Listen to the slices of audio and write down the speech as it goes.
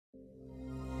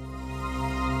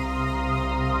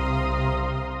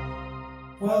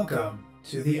Welcome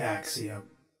to the Axiom.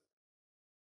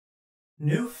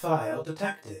 New file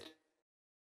detected.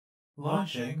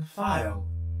 Launching file.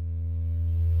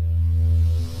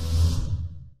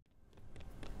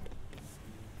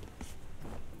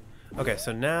 Okay,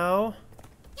 so now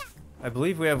I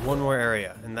believe we have one more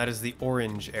area, and that is the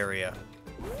orange area.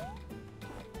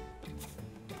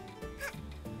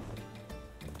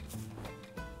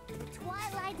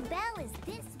 Twilight Bell is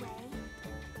this way.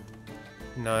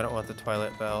 No, I don't want the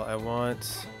Twilight Bell. I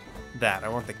want that. I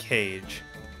want the cage.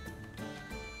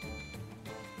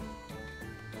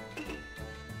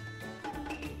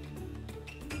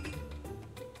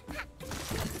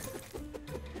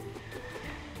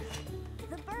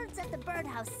 The birds at the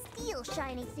birdhouse steal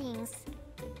shiny things.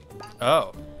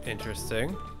 Oh,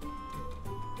 interesting.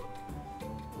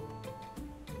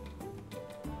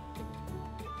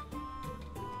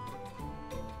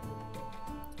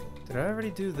 Did I already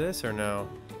do this or no?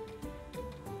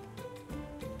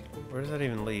 Where does that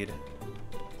even lead?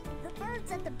 The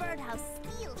birds at the birdhouse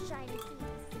steal shiny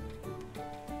things.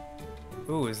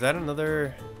 Ooh, is that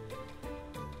another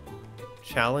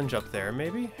challenge up there,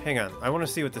 maybe? Hang on, I want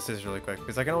to see what this is really quick,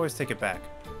 because I can always take it back.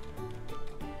 I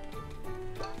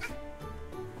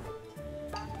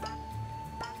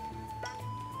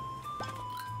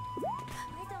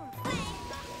don't think.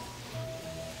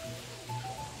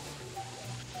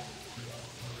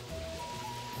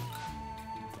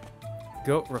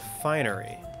 Goat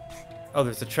Refinery. Oh,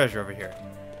 there's a treasure over here.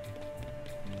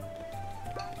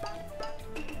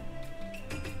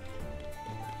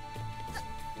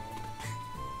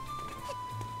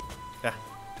 Yeah.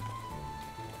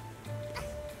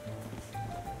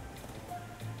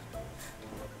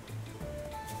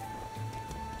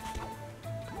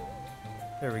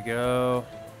 There we go.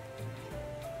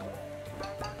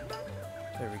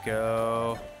 There we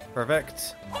go.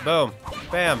 Perfect. Boom.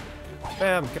 Bam.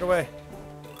 Bam. Get away.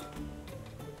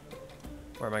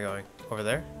 Where am I going? Over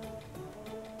there?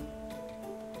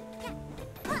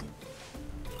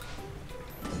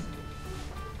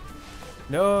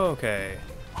 No, okay.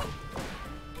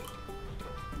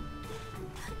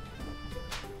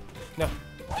 No.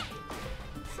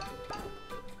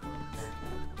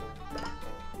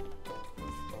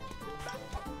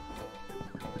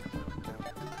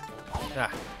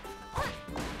 Ah.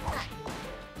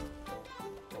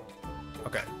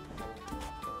 Okay.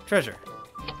 Treasure.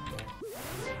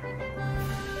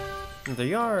 The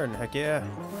yarn, heck yeah.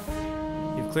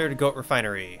 You've cleared a goat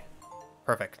refinery.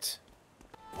 Perfect.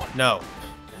 No.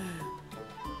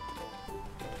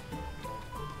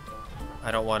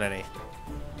 I don't want any.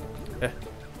 Eh.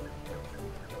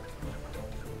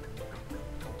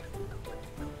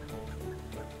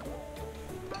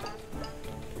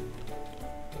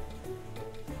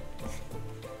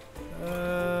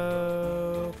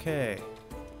 Okay.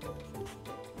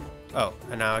 Oh,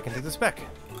 and now I can take this back.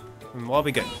 And we'll all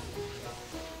be good.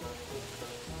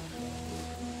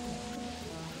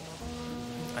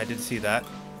 I did see that.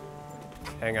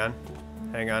 Hang on.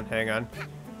 Hang on, hang on.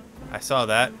 I saw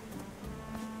that.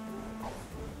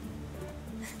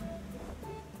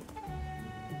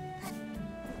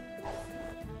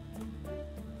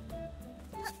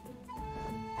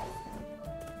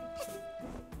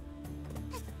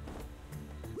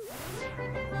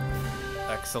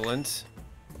 Excellent.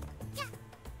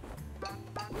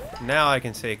 Now I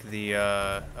can take the,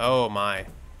 oh my.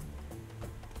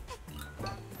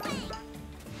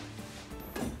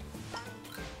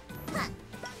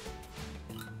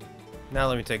 Now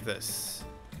let me take this.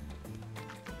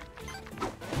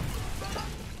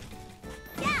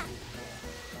 Yeah.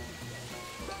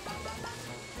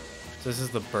 So this is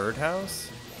the birdhouse?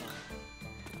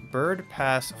 Bird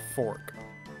Pass Fork.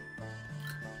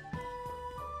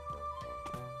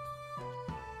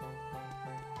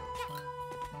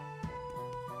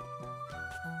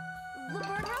 The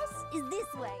birdhouse is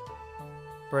this way.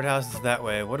 Birdhouse is that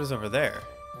way. What is over there?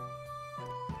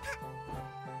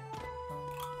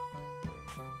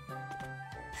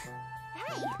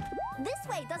 Hey, this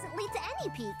way doesn't lead to any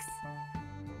peaks.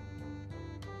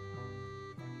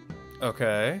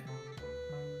 Okay.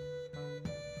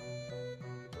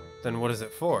 Then what is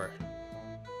it for?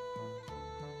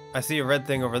 I see a red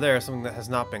thing over there, something that has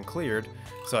not been cleared,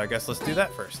 so I guess let's do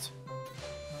that first.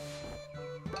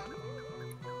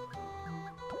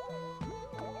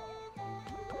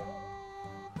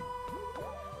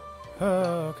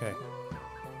 Oh, okay.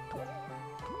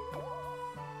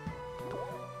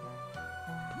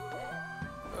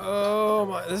 Oh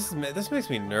my, this makes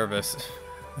me nervous.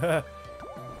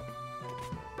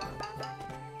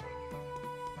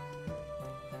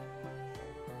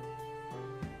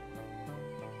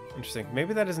 Interesting.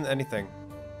 Maybe that isn't anything.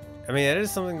 I mean, it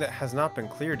is something that has not been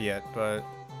cleared yet, but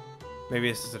maybe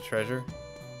it's just a treasure.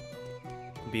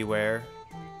 Beware.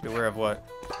 Beware of what?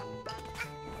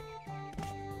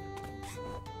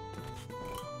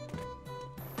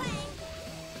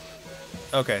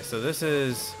 Okay, so this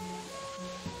is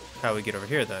how we get over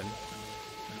here then.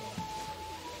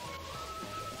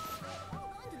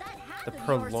 The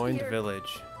Purloined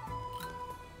Village.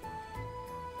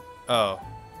 Oh.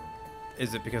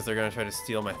 Is it because they're gonna try to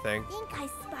steal my thing? I think I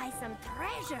spy some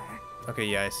treasure. Okay,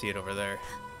 yeah, I see it over there.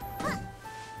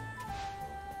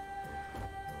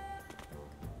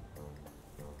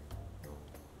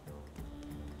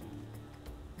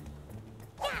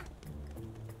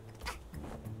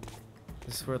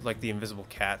 This is where, like, the invisible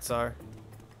cats are.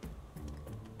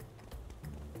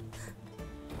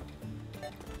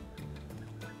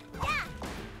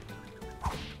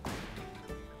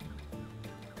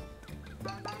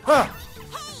 Ah!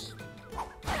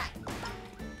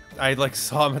 I, like,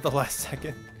 saw him at the last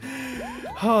second.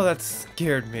 Oh, that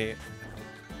scared me.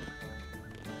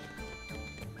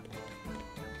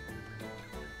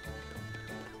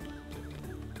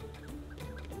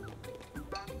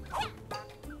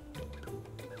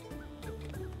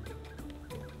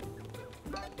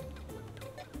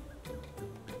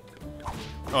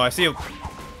 Oh, I see you.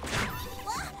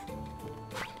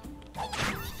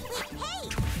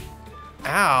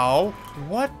 Ow!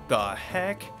 What the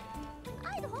heck?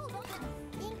 I'd hold on.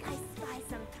 I think I spy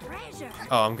some treasure.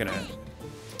 Oh, I'm gonna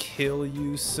kill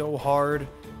you so hard.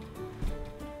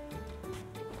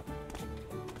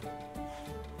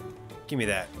 Give me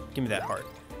that. Give me that heart.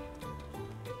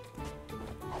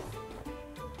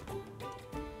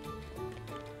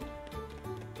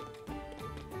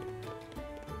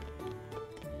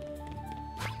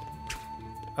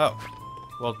 Oh.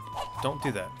 Well, don't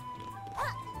do that.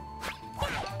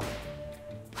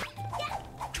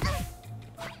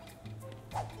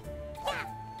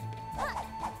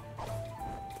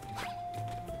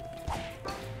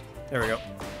 There we go.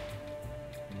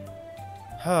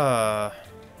 Huh.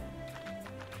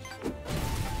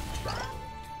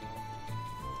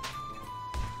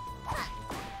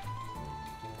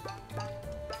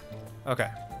 Okay.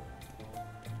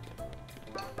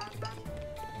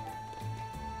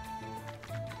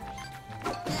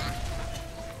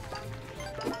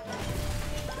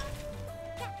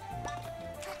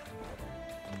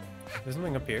 There's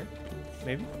something up here?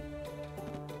 Maybe?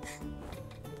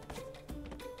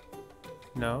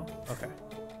 No? Okay.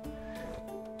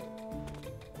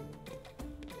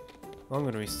 Well, I'm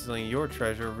gonna be stealing your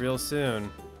treasure real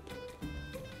soon.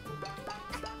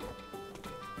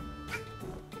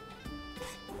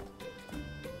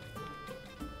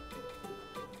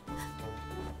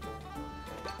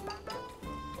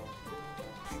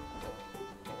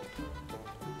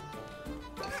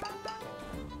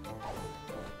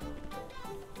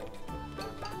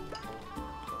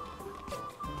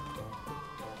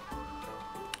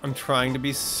 I'm trying to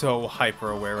be so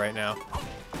hyper aware right now.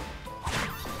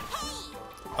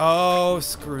 Oh,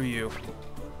 screw you.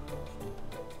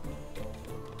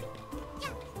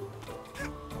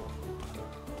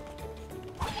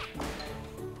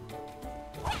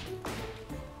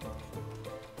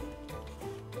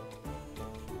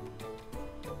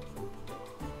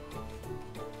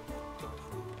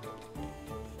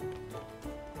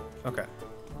 Okay.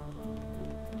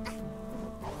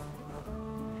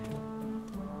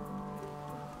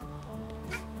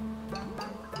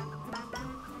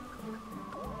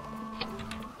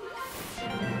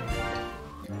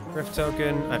 Rift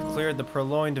token. I've cleared the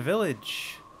Purloined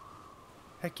Village.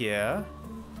 Heck yeah.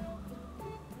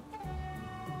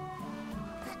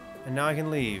 And now I can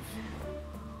leave.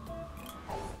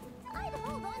 I'd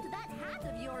hold on to that hat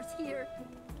of yours here.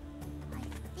 I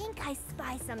think I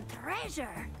spy some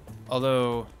treasure.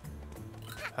 Although,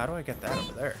 how do I get that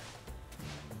over there?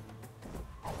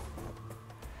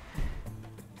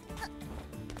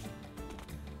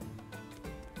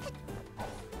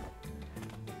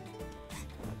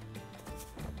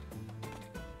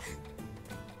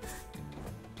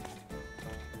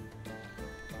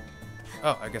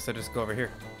 Oh, I guess I just go over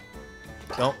here.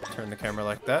 Don't turn the camera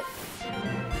like that.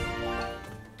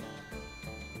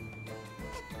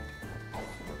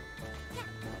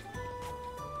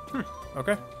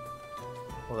 Okay.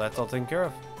 Well, that's all taken care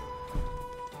of.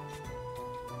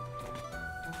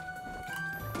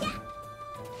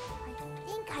 I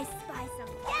think I spy some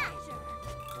treasure.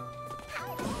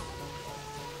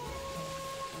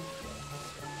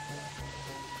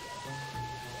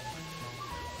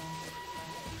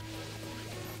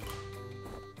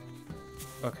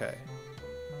 Okay.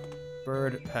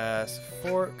 Bird pass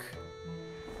fork.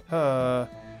 Ha.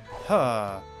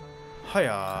 Ha.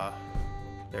 Hiya.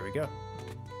 There we go.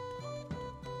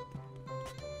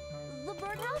 The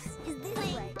birdhouse is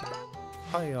this way.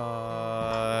 Hiya.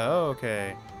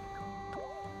 Okay.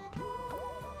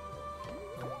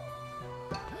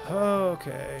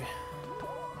 Okay.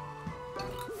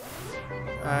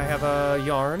 I have a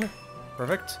yarn.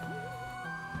 Perfect.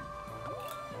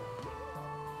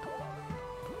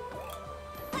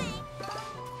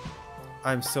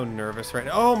 I'm so nervous right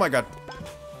now. Oh my god.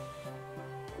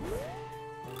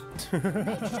 Make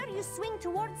sure you swing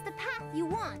towards the path you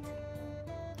want.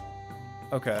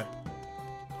 Okay.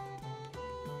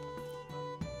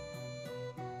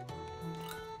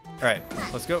 Alright,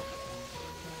 let's go.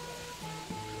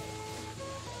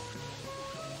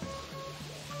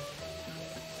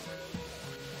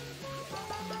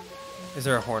 Is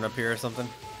there a horn up here or something?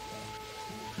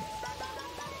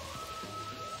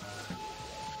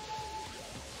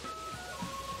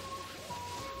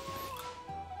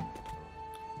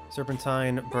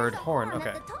 Serpentine bird horn. At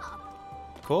Okay. the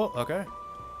top. Cool. Okay.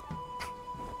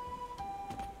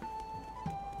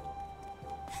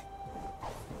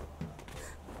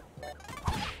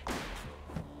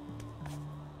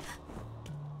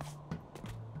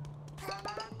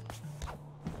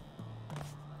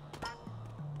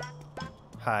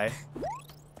 Hi.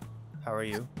 How are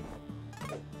you?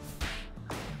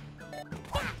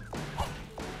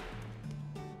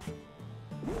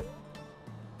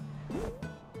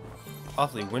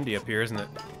 Awfully windy up here, isn't it?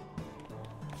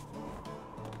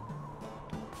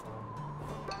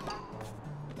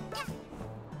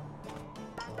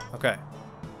 Okay.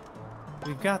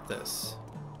 We've got this.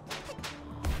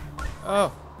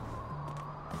 Oh.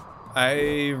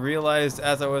 I realized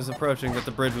as I was approaching that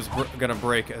the bridge was gonna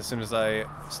break as soon as I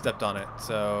stepped on it,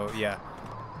 so yeah.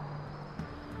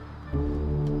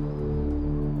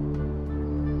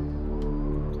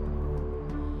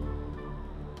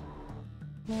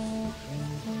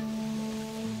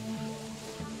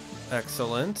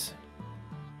 Excellent.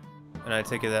 And I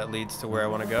take it that leads to where I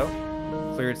want to go.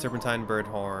 Cleared serpentine bird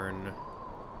horn.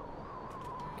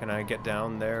 Can I get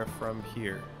down there from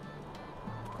here?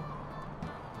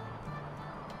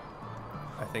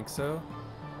 I think so.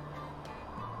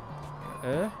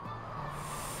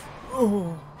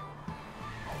 Oh.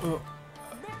 Oh.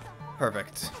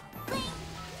 Perfect.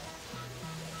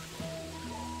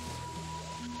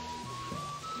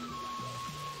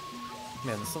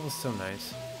 Man, this level's so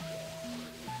nice.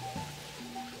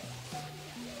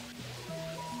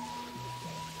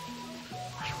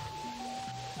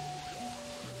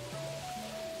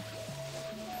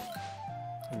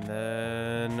 And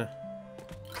then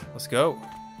let's go.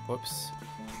 Whoops.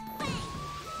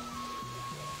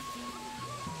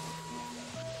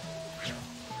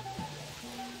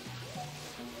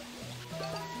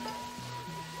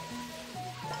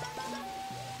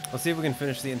 Let's see if we can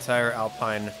finish the entire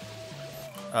Alpine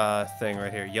thing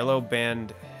right here. Yellow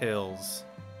Band Hills.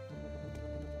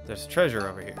 There's treasure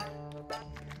over here.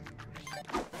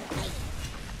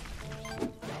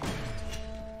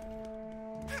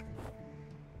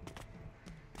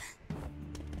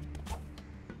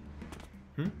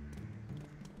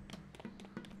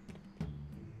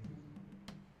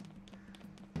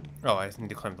 Oh, I just need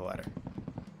to climb the ladder.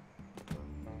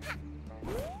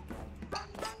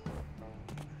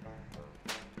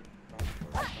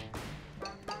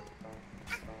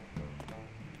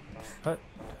 Hut,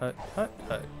 hut, hut,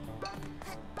 hut.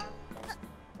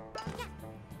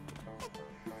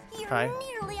 You're Hi.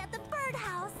 nearly at the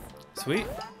birdhouse. Sweet.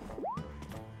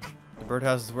 The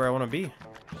birdhouse is where I want to be.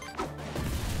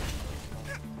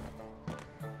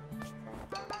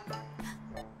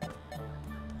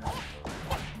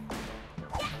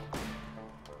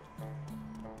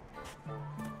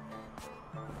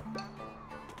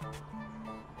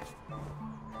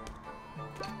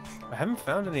 I haven't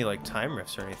found any like time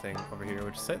rifts or anything over here,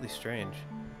 which is slightly strange.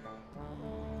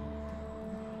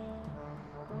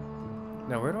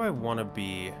 Now, where do I want to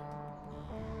be?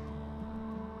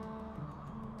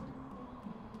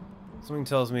 Something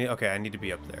tells me, okay, I need to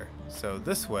be up there. So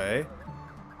this way.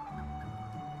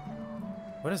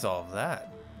 What is all of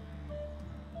that?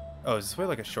 Oh, is this way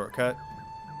like a shortcut?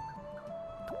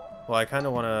 Well, I kind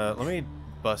of want to, let me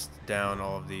bust down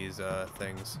all of these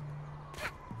things.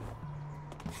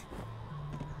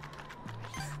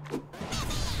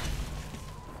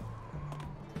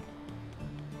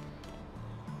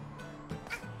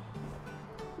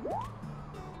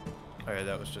 Alright,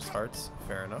 that was just hearts.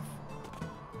 Fair enough.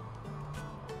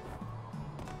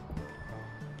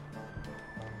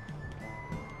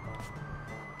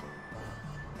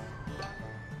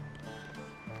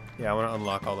 Yeah, I want to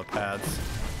unlock all the paths.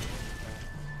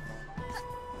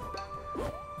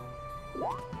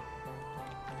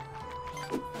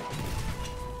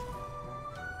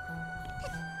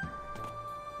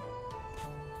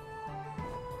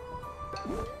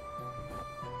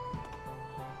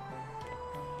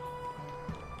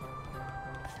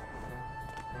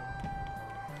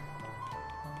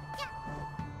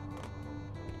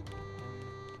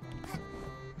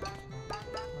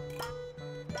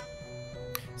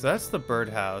 So that's the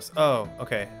birdhouse. Oh,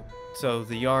 okay. So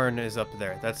the yarn is up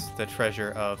there. That's the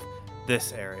treasure of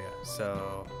this area.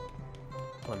 So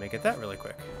let me get that really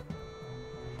quick.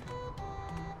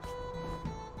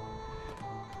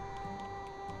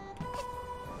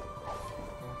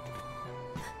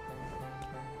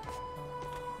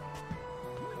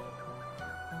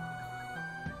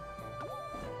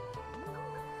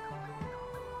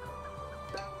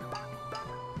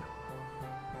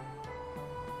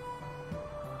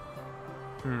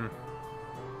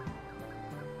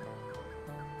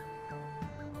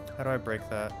 How do I break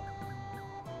that?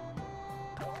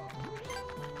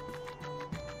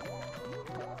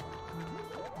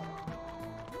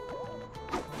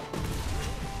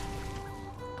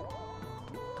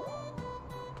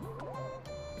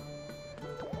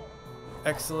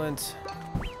 Excellent.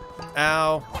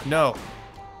 Ow. No.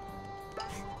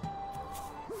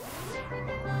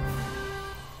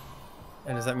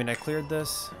 And does that mean I cleared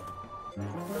this?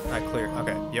 I cleared.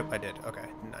 Okay. Yep, I did. Okay.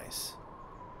 Nice.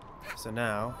 So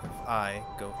now, if I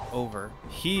go over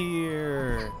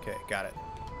here... Okay, got it.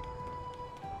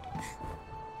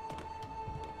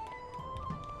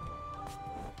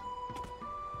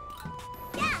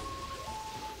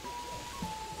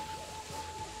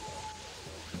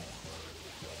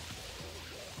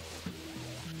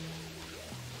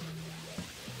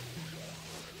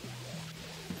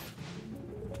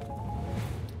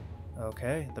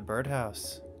 Okay, the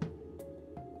birdhouse.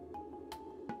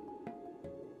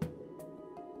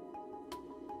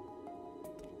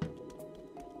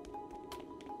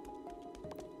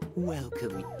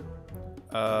 Welcome.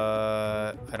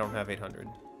 I don't have 800.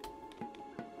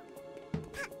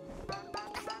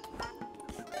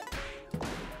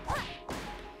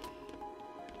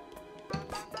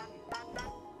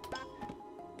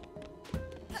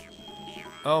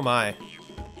 Oh my.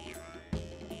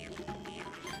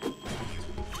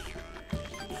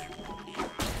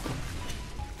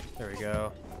 There we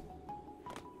go.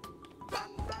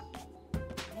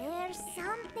 There's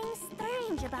something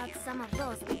strange about some of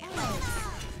those eggs.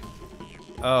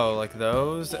 Oh, like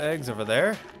those eggs over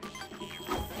there?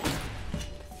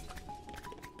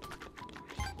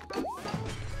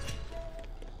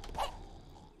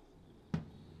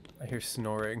 I hear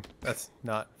snoring. That's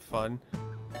not fun.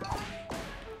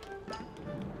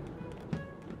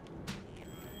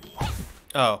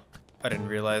 Oh, I didn't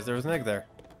realize there was an egg there.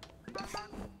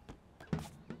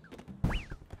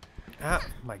 Ah,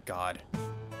 my God.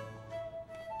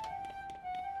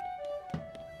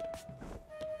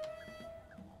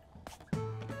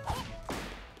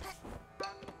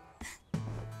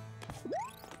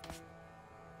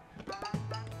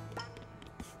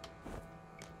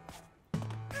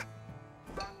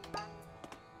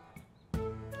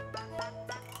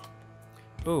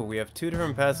 Ooh, we have 2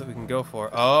 different paths that we can go for.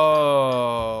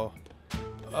 Oh.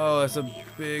 Oh, that's a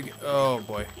big... Oh,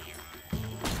 boy.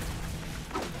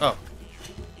 Oh.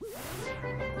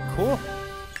 Cool.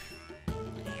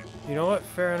 You know what?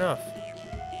 Fair enough.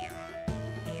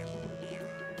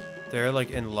 They're, like,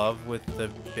 in love with the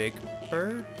big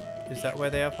bird? Is that why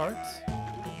they have hearts?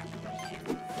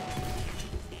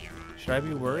 Should I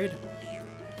be worried?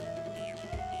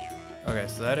 Okay,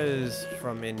 so that is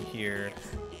from in here.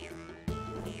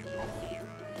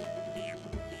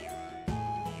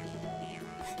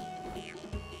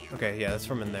 Okay, yeah, that's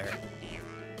from in there.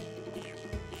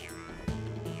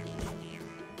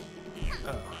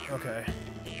 Oh, okay.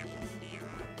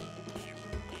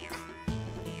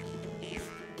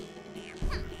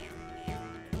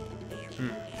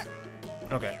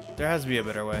 Okay, there has to be a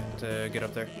better way to get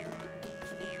up there.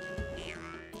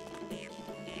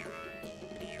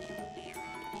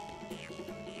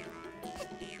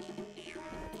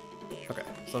 Okay,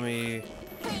 so let me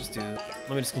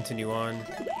just continue on.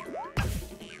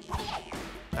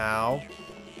 Ow.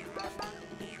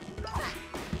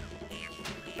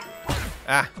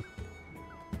 Ah.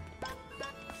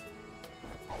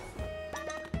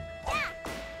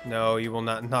 No, you will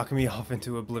not knock me off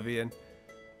into oblivion.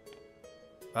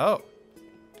 Oh.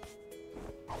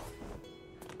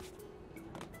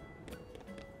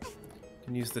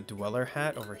 Can use the dweller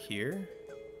hat over here.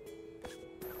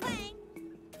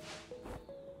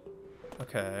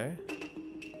 Okay.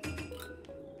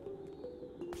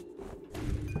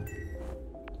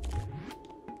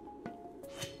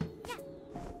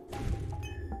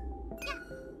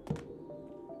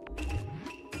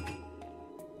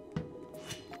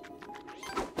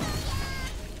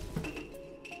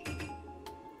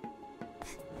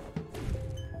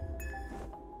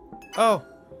 Oh,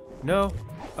 no.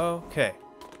 Okay.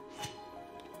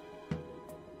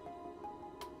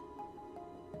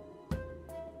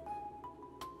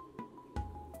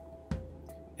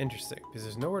 Interesting, because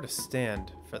there's nowhere to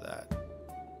stand for that.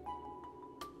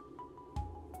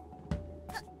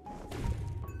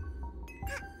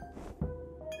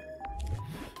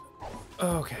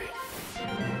 Okay.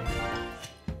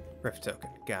 Rift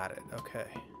token. Got it. Okay.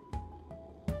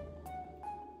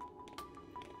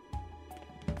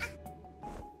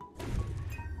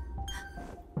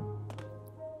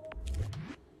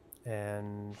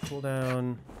 And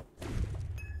cooldown.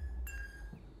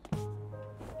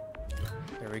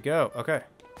 There we go. Okay.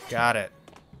 Got it.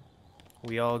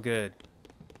 We all good.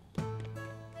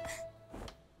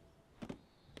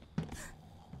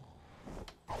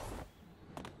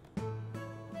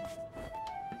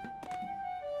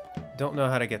 Don't know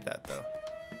how to get that though.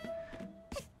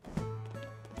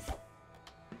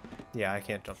 Yeah, I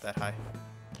can't jump that high.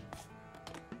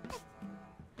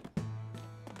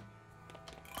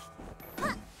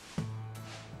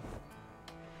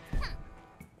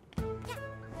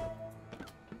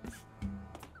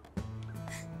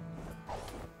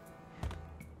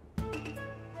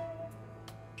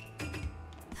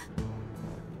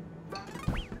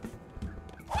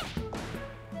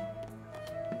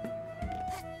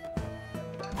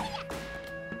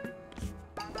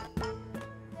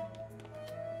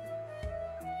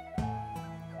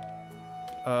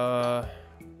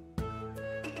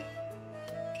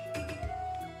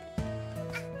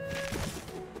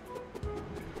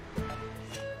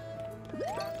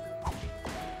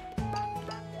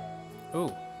 Ooh,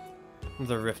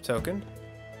 the rift token.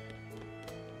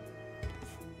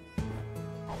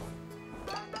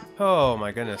 Oh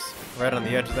my goodness, right on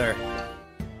the edge there.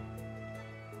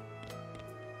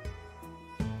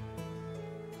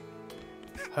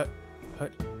 Hut,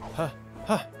 hut, huh,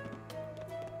 huh.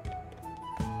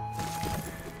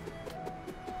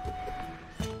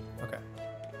 Okay.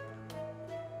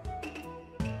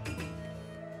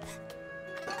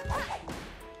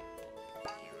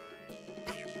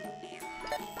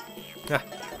 Ah,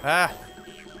 ah.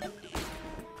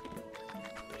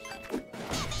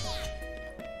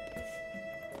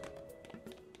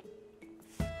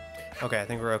 Okay, I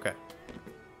think we're okay.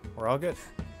 We're all good.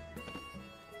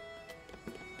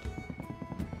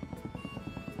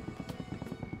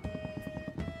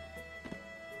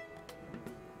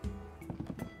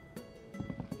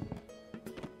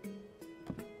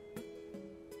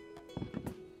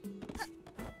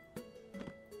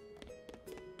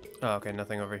 Oh, okay,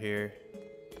 nothing over here.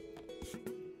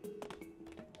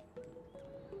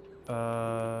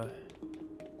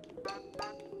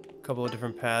 Couple of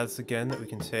different paths again that we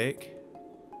can take.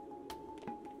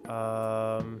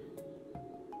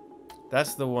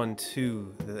 That's the one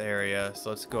to the area, so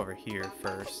let's go over here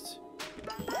first.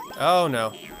 Oh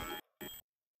no.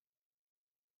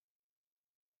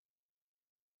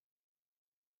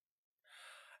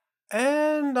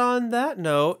 And on that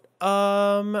note,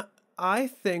 I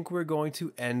think we're going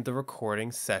to end the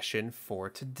recording session for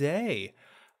today.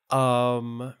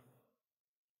 Yeah.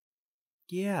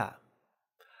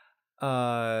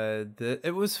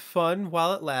 It was fun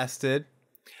while it lasted.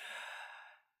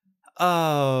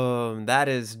 That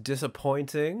is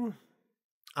disappointing.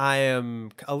 I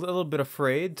am a little bit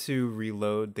afraid to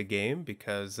reload the game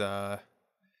because, you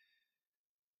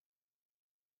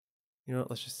know what,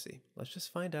 let's just see. Let's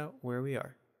just find out where we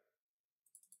are.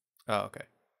 Oh, okay.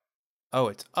 Oh,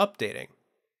 it's updating.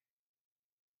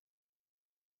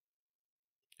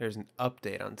 There's an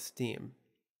update on Steam.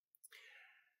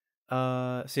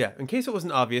 So yeah, in case it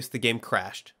wasn't obvious, the game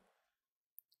crashed.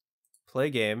 Play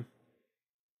game.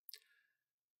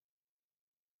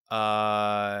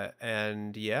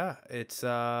 And yeah, it's,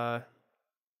 I'm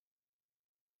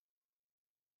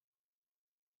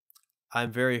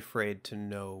very afraid to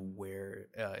know where,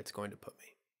 it's going to put me.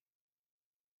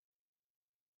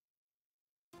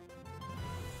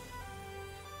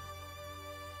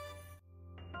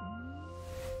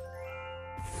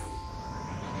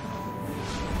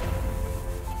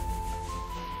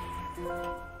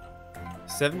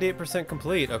 %78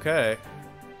 complete, okay.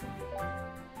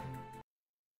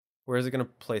 Where is it gonna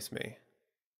place me?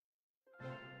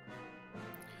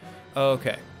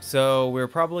 Okay, so we're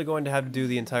probably going to have to do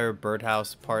the entire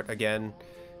birdhouse part again.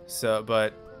 So,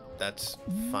 but that's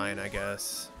fine, I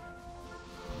guess.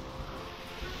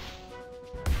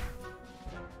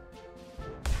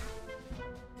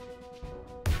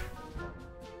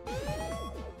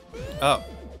 Oh,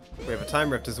 we have a time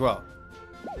rift as well.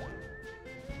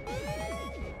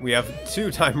 We have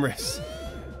 2 time rifts.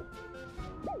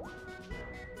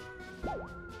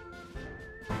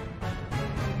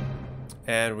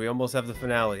 And we almost have the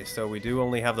finale, so we do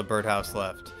only have the birdhouse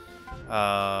left.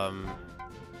 So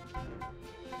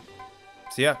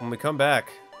yeah, when we come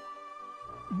back,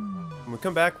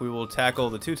 we will tackle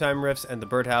the 2 time rifts and the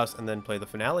birdhouse, and then play the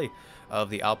finale of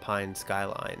the Alpine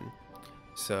Skyline.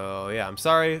 So yeah, I'm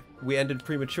sorry we ended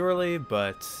prematurely,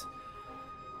 but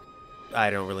I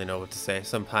don't really know what to say.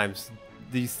 Sometimes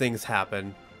these things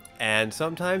happen, and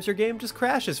sometimes your game just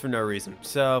crashes for no reason.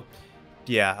 So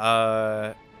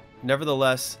yeah,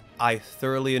 nevertheless, I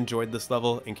thoroughly enjoyed this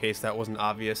level, in case that wasn't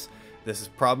obvious. This is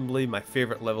probably my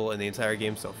favorite level in the entire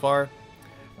game so far.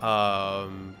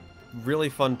 Really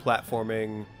fun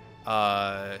platforming,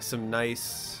 some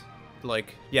nice,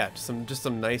 like, yeah, just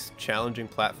some nice challenging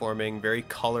platforming, very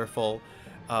colorful.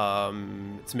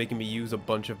 It's making me use a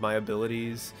bunch of my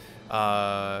abilities,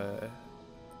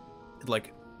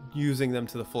 like using them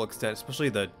to the full extent, especially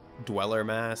the Dweller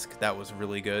mask. That was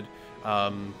really good.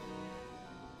 And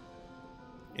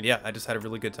yeah, I just had a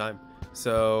really good time.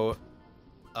 So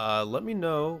let me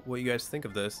know what you guys think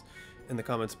of this in the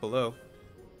comments below.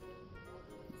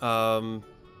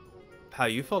 How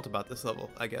you felt about this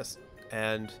level, I guess.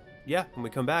 And yeah, when we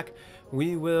come back,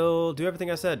 we will do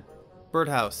everything I said.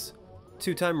 Birdhouse,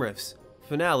 2 time rifts,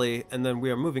 finale, and then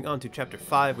we are moving on to chapter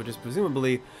 5, which is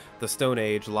presumably the Stone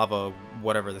Age lava,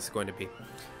 whatever this is going to be.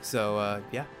 So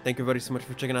yeah, thank you everybody so much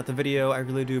for checking out the video. I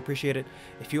really do appreciate it.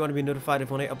 If you want to be notified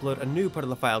of when I upload a new part of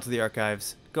the file to the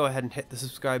archives, go ahead and hit the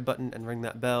subscribe button and ring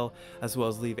that bell, as well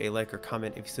as leave a like or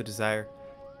comment if you so desire.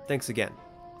 Thanks again,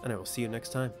 and I will see you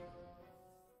next time.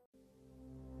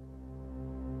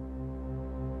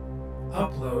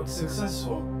 Upload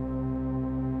successful.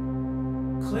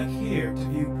 Click here to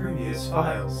view previous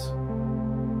files.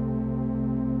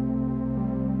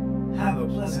 Have a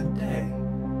pleasant day.